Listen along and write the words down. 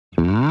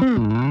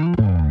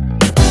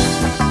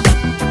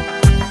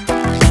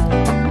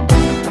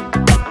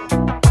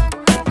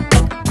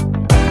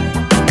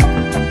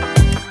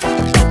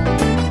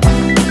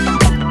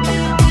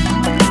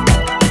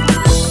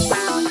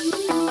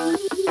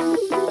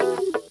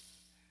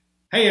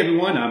Hey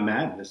everyone, I'm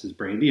Matt and this is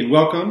Brandy, and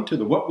welcome to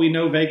the What We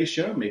Know Vegas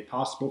show, made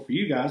possible for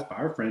you guys by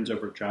our friends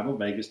over at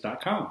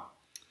TravelVegas.com.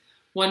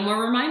 One more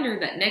reminder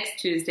that next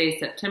Tuesday,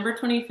 September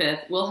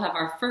 25th, we'll have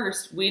our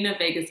first We Know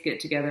Vegas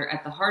get-together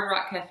at the Hard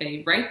Rock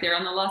Cafe right there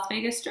on the Las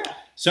Vegas Strip.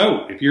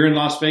 So, if you're in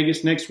Las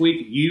Vegas next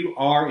week, you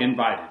are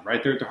invited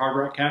right there at the Hard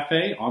Rock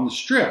Cafe on the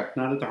Strip,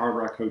 not at the Hard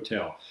Rock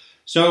Hotel.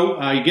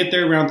 So, you get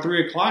there around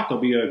 3 o'clock.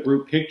 There'll be a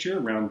group picture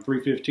around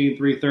 3:15,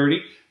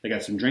 3:30. They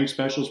got some drink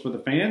specials for the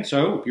fans.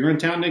 So, if you're in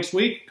town next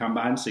week, come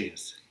by and see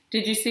us.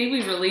 Did you see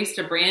we released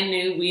a brand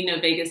new We Know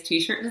Vegas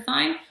t-shirt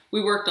design?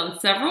 We worked on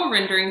several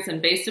renderings,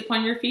 and based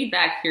upon your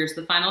feedback, here's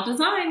the final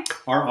design.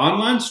 Our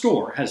online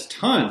store has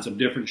tons of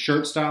different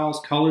shirt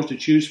styles, colors to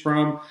choose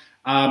from.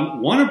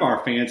 One of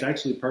our fans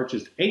actually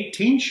purchased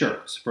 18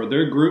 shirts for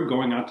their group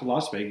going out to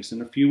Las Vegas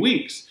in a few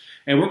weeks.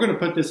 And we're going to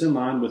put this in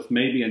line with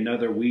maybe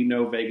another We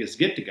Know Vegas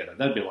get-together.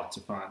 That'd be lots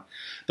of fun.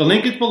 The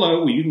link is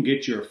below where you can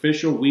get your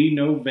official We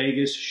Know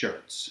Vegas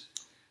shirts.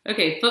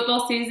 Okay,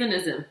 football season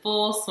is in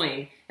full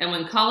swing. And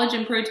when college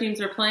and pro teams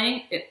are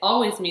playing, it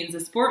always means the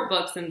sport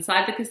books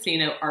inside the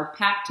casino are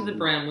packed to the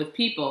brim with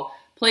people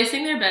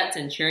placing their bets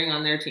and cheering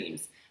on their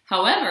teams.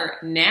 However,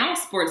 now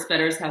sports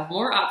bettors have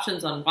more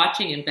options on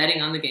watching and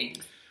betting on the games.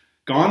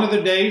 Gone are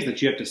the days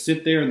that you have to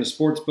sit there in the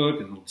sports book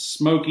and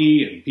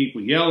smoky and people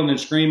yelling and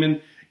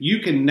screaming. You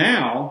can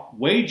now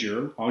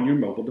wager on your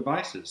mobile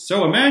devices.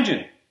 So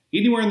imagine,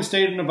 anywhere in the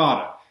state of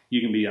Nevada, you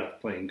can be out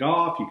playing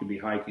golf, you can be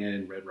hiking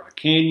in Red Rock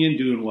Canyon,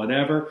 doing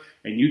whatever,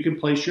 and you can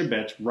place your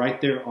bets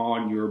right there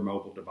on your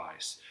mobile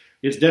device.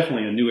 It's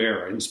definitely a new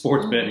era in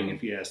sports betting,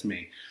 if you ask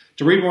me.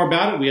 To read more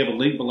about it, we have a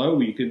link below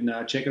where you can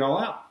check it all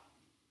out.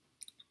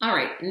 All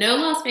right, no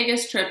Las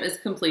Vegas trip is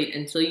complete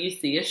until you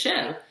see a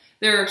show.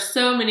 There are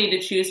so many to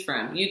choose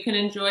from. You can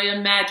enjoy a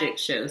magic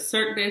show,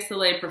 Cirque du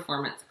Soleil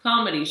performance,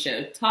 comedy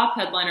show, top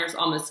headliners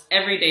almost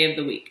every day of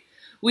the week.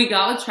 We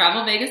got with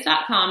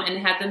TravelVegas.com and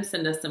had them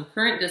send us some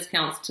current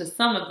discounts to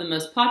some of the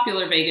most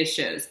popular Vegas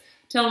shows.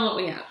 Tell them what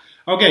we have.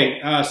 Okay,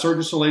 Cirque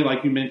du Soleil,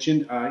 like you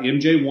mentioned,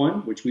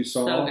 MJ1, which we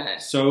saw,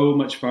 so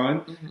much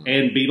fun,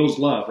 and Beatles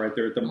Love right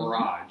there at the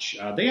Mirage.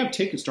 They have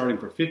tickets starting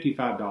for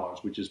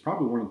 $55, which is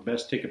probably one of the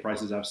best ticket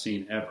prices I've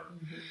seen ever.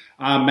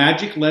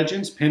 Magic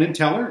Legends, Penn and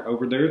Teller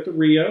over there at the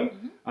Rio.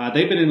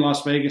 They've been in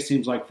Las Vegas,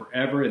 seems like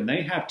forever, and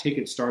they have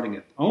tickets starting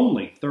at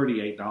only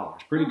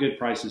 $38. Pretty good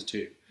prices,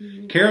 too.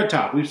 Carrot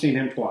Top, we've seen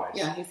him twice.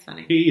 Yeah, he's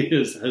funny. He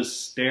is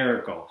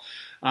hysterical.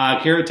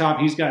 Carrot Top,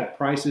 he's got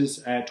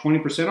prices at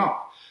 20%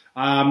 off.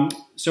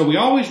 So we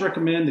always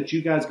recommend that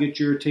you guys get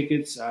your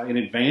tickets in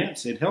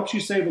advance. It helps you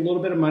save a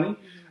little bit of money.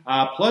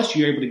 Plus,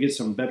 you're able to get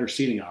some better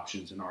seating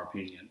options, in our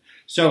opinion.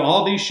 So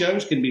all these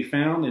shows can be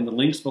found in the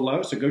links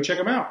below, so go check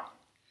them out.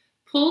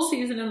 Pool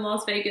season in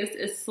Las Vegas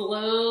is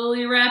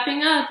slowly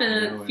wrapping up in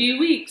a few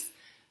weeks.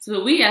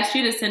 So we asked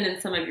you to send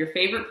in some of your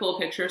favorite pool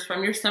pictures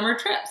from your summer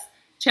trips.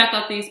 Check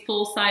out these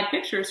poolside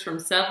pictures from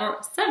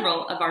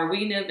several of our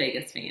We Know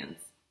Vegas fans.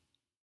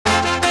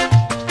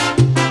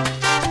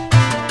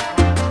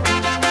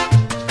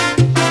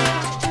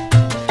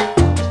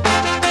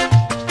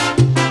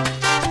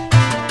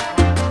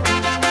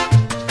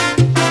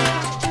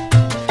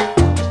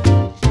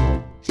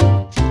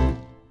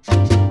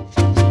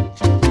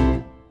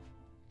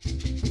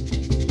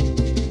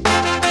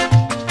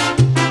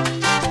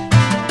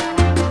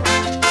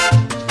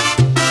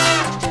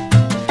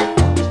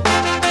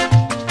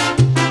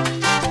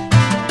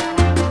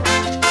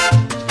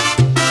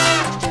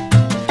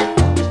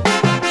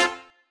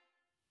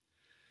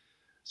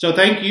 So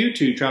thank you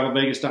to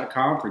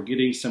TravelVegas.com for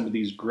getting some of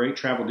these great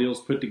travel deals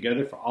put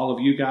together for all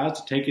of you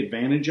guys to take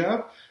advantage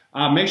of.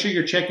 Make sure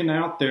you're checking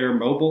out their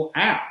mobile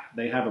app.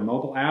 They have a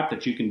mobile app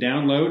that you can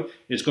download.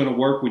 It's going to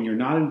work when you're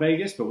not in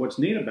Vegas, but what's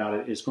neat about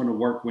it, it's going to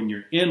work when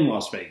you're in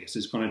Las Vegas.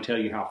 It's going to tell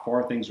you how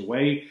far things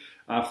away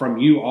from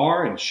you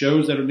are and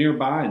shows that are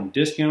nearby and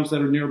discounts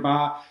that are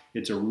nearby.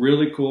 It's a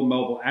really cool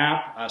mobile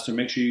app, so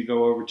make sure you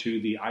go over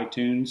to the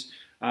iTunes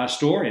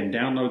store and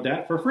download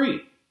that for free.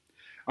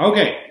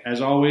 Okay,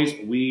 as always,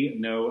 we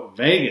know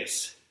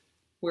Vegas.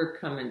 We're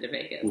coming to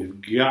Vegas.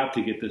 We've got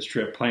to get this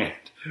trip planned.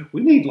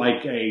 We need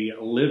like a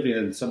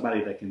live-in,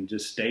 somebody that can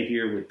just stay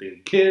here with the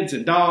kids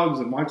and dogs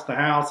and watch the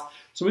house,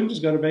 so we can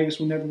just go to Vegas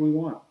whenever we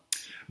want.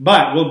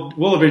 But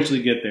we'll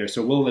eventually get there,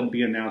 so we'll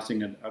be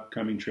announcing an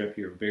upcoming trip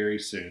here very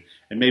soon.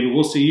 And maybe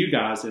we'll see you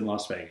guys in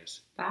Las Vegas.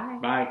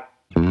 Bye.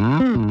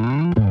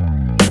 Bye.